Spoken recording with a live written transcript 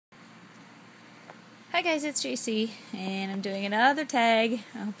Hi guys, it's JC, and I'm doing another tag.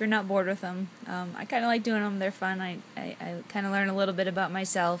 I hope you're not bored with them. I kind of like doing them, they're fun. I kind of learn a little bit about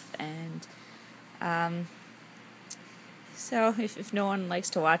myself, and so if no one likes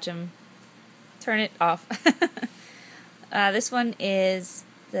to watch them, turn it off. This one is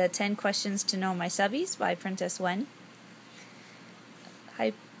the 10 Questions to Know My Subbies by Princess Wen.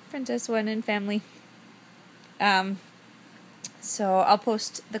 Hi, Princess Wen and family. So I'll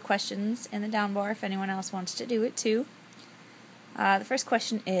post the questions in the down bar if anyone else wants to do it too. The first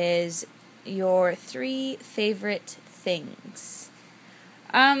question is your 3 favorite things.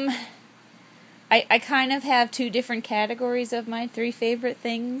 I kind of have 2 different categories of my 3 favorite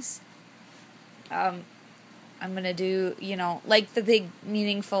things. I'm gonna do, like the big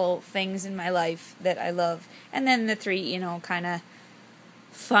meaningful things in my life that I love, and then the 3, kind of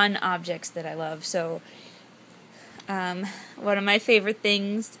fun objects that I love. So one of my favorite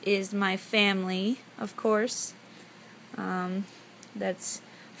things is my family, of course. That's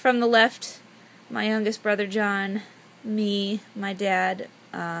from the left, my youngest brother John, me, my dad,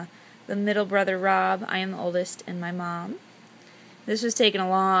 the middle brother Rob, I am the oldest, and my mom. This was taken a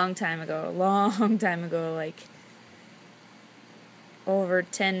long time ago, like over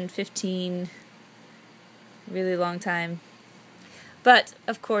 10, 15, really long time. But,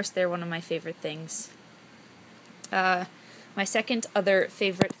 of course, they're one of my favorite things. My second other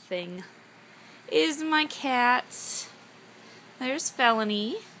favorite thing is my cats. There's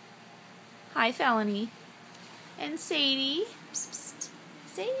Felony. Hi, Felony. And Sadie. Psst, psst.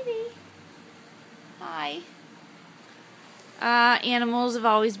 Sadie. Hi. Animals have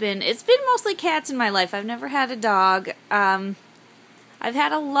always been... It's been mostly cats in my life. I've never had a dog. I've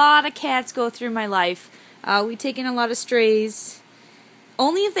had a lot of cats go through my life. We've taken a lot of strays.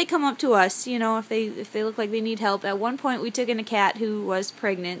 Only if they come up to us, if they look like they need help. At one point, we took in a cat who was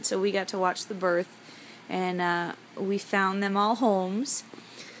pregnant, so we got to watch the birth, and we found them all homes.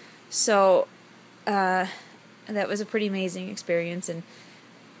 So that was a pretty amazing experience, and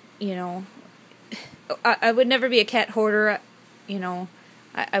I would never be a cat hoarder.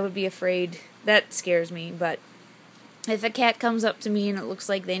 I would be afraid. That scares me. But if a cat comes up to me and it looks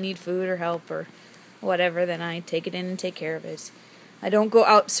like they need food or help or whatever, then I take it in and take care of it. I don't go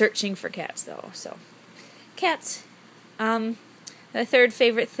out searching for cats, though. So, cats. The third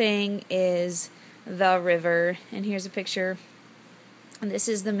favorite thing is the river. And here's a picture. This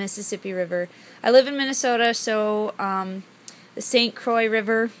is the Mississippi River. I live in Minnesota, so the St. Croix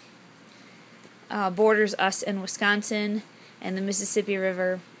River borders us in Wisconsin, and the Mississippi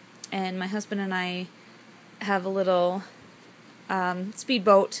River. And my husband and I have a little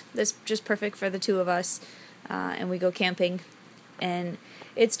speedboat that's just perfect for the 2 of us, and we go camping. And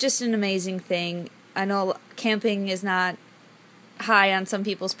it's just an amazing thing. I know camping is not high on some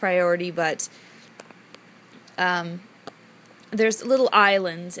people's priority, but there's little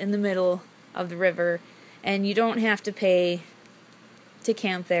islands in the middle of the river, and you don't have to pay to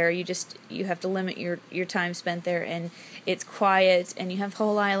camp there. You have to limit your time spent there, and it's quiet, and you have the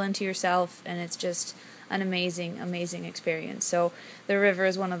whole island to yourself, and it's just an amazing, amazing experience. So the river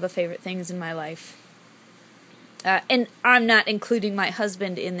is one of the favorite things in my life. And I'm not including my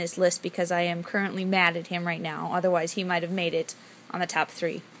husband in this list because I am currently mad at him right now. Otherwise, he might have made it on the top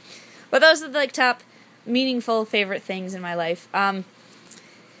 3. But those are the top meaningful favorite things in my life. My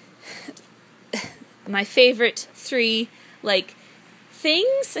favorite 3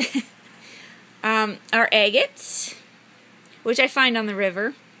 things are agates, which I find on the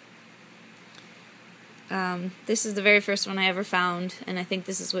river. This is the very first one I ever found, and I think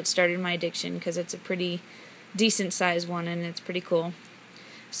this is what started my addiction because it's a pretty decent sized one, and it's pretty cool.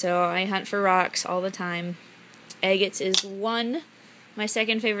 So I hunt for rocks all the time. Agates is 1. My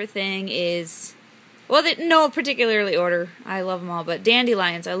second favorite thing is, no particularly order. I love them all, but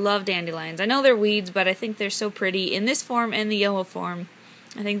dandelions. I love dandelions. I know they're weeds, but I think they're so pretty in this form and the yellow form.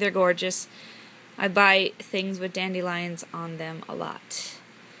 I think they're gorgeous. I buy things with dandelions on them a lot.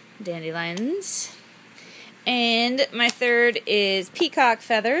 Dandelions. And my third is peacock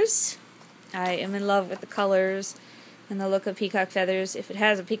feathers. I am in love with the colors and the look of peacock feathers. If it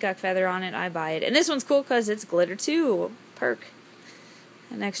has a peacock feather on it, I buy it. And this one's cool because it's glitter too. Perk.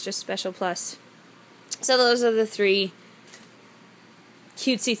 An extra special plus. So those are the 3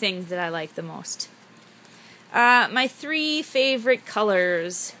 cutesy things that I like the most. My 3 favorite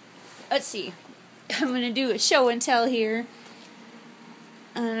colors. Let's see. I'm going to do a show and tell here.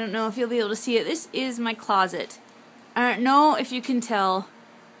 I don't know if you'll be able to see it. This is my closet. I don't know if you can tell,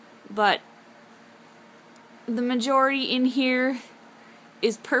 but the majority in here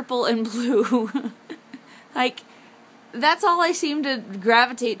is purple and blue. that's all I seem to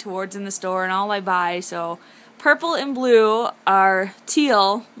gravitate towards in the store and all I buy. So purple and blue are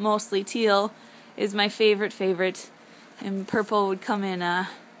teal, mostly teal, is my favorite. And purple would come in a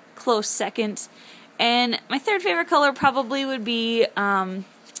close second. And my third favorite color probably would be kind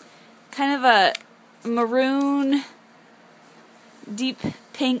of a maroon, deep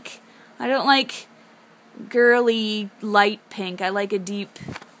pink. I don't like girly light pink. I like a deep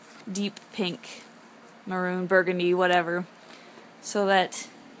pink, maroon, burgundy, whatever. So that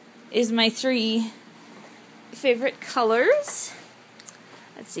is my 3 favorite colors.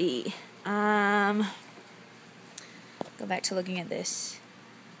 Let's see. Go back to looking at this.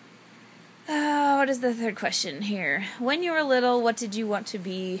 What is the third question here? When you were little, what did you want to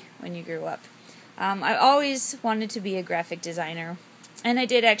be when you grew up? I always wanted to be a graphic designer, and I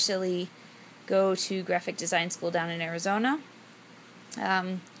did actually go to graphic design school down in Arizona.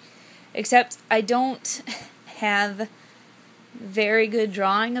 Except I don't have very good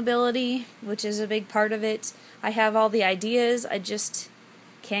drawing ability, which is a big part of it. I have all the ideas, I just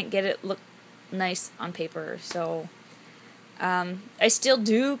can't get it look nice on paper. So I still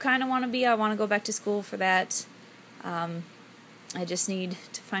do kind of want to be. I want to go back to school for that. I just need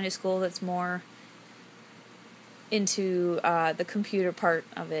to find a school that's more into the computer part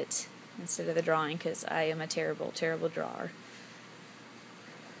of it instead of the drawing, because I am a terrible drawer.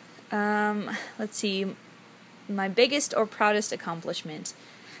 Let's see. My biggest or proudest accomplishment.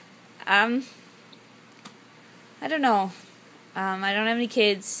 I don't know. I don't have any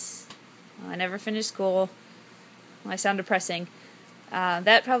kids. I never finished school. Well, I sound depressing.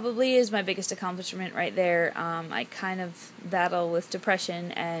 That probably is my biggest accomplishment right there. I kind of battle with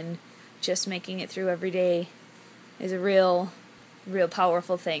depression, and just making it through every day is a real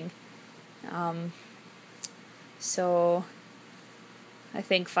powerful thing. So I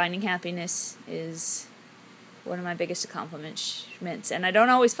think finding happiness is one of my biggest accomplishments, and I don't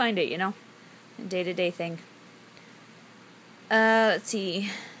always find it, a day-to-day thing. Let's see.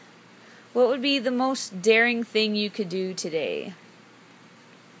 What would be the most daring thing you could do today?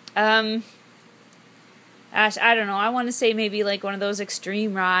 Gosh, I don't know. I want to say maybe like one of those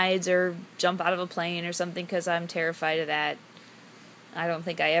extreme rides or jump out of a plane or something, because I'm terrified of that. I don't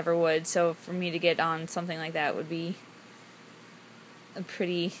think I ever would. So for me to get on something like that would be a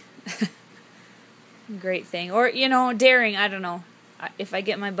pretty great thing. Or, daring, I don't know. If I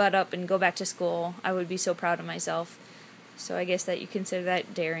get my butt up and go back to school, I would be so proud of myself. So I guess that you consider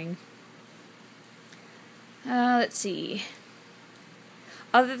that daring. Let's see.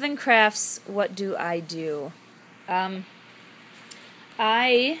 Other than crafts, what do I do?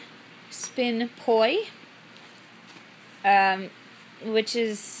 I spin poi, which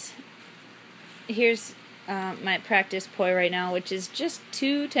is, here's my practice poi right now, which is just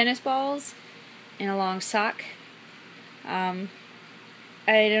 2 tennis balls and a long sock. I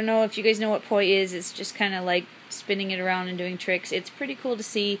don't know if you guys know what poi is. It's just kind of like spinning it around and doing tricks. It's pretty cool to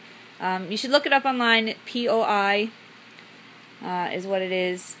see. You should look it up online. POI is what it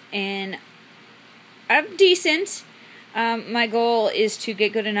is. And I'm decent. My goal is to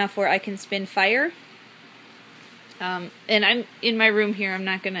get good enough where I can spin fire. And I'm in my room here. I'm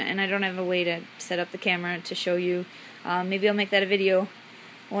not gonna, and I don't have a way to set up the camera to show you. Maybe I'll make that a video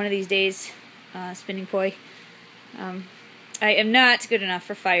one of these days, spinning poi. I am not good enough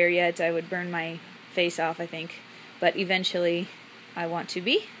for fire yet. I would burn my face off, I think. But eventually I want to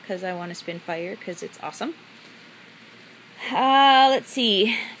be, because I want to spin fire, because it's awesome. Let's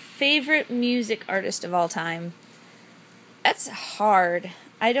see. Favorite music artist of all time. That's hard.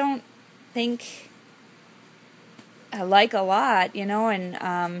 I don't think I like a lot,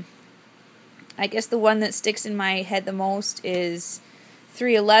 and I guess the one that sticks in my head the most is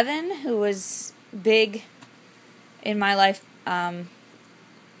 311, who was big in my life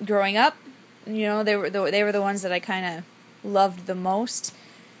growing up. They were the ones that I kind of loved the most.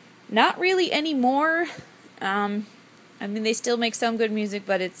 Not really anymore. They still make some good music,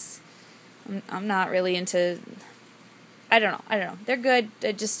 but I'm not really into. I don't know. They're good.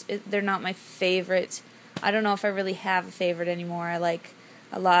 They're not my favorite. I don't know if I really have a favorite anymore. I like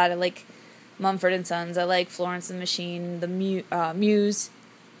a lot. I like Mumford & Sons. I like Florence and the Machine. The Muse.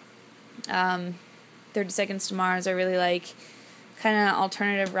 30 Seconds to Mars. I really like. Kind of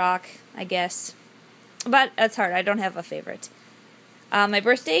alternative rock, I guess. But that's hard. I don't have a favorite. My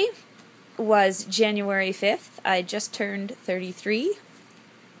birthday was January 5th. I just turned 33.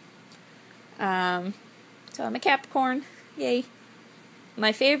 So I'm a Capricorn. Yay.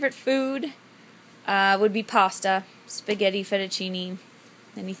 My favorite food would be pasta, spaghetti, fettuccine,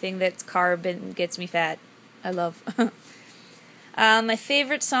 anything that's carb and gets me fat. I love. My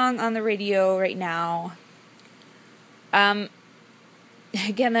favorite song on the radio right now. Again,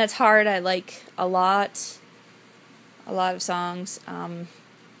 that's hard. I like a lot of songs.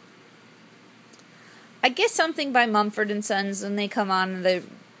 I guess something by Mumford & Sons, when they come on, the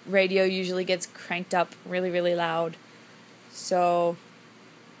radio usually gets cranked up really, really loud. So,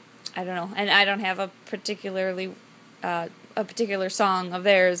 I don't know. And I don't have a particular song of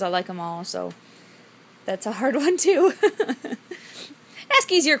theirs. I like them all, so that's a hard one, too.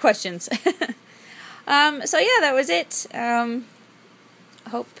 Ask easier questions. So yeah, that was it.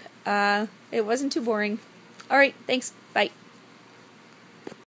 Hope it wasn't too boring. Alright, thanks. Bye.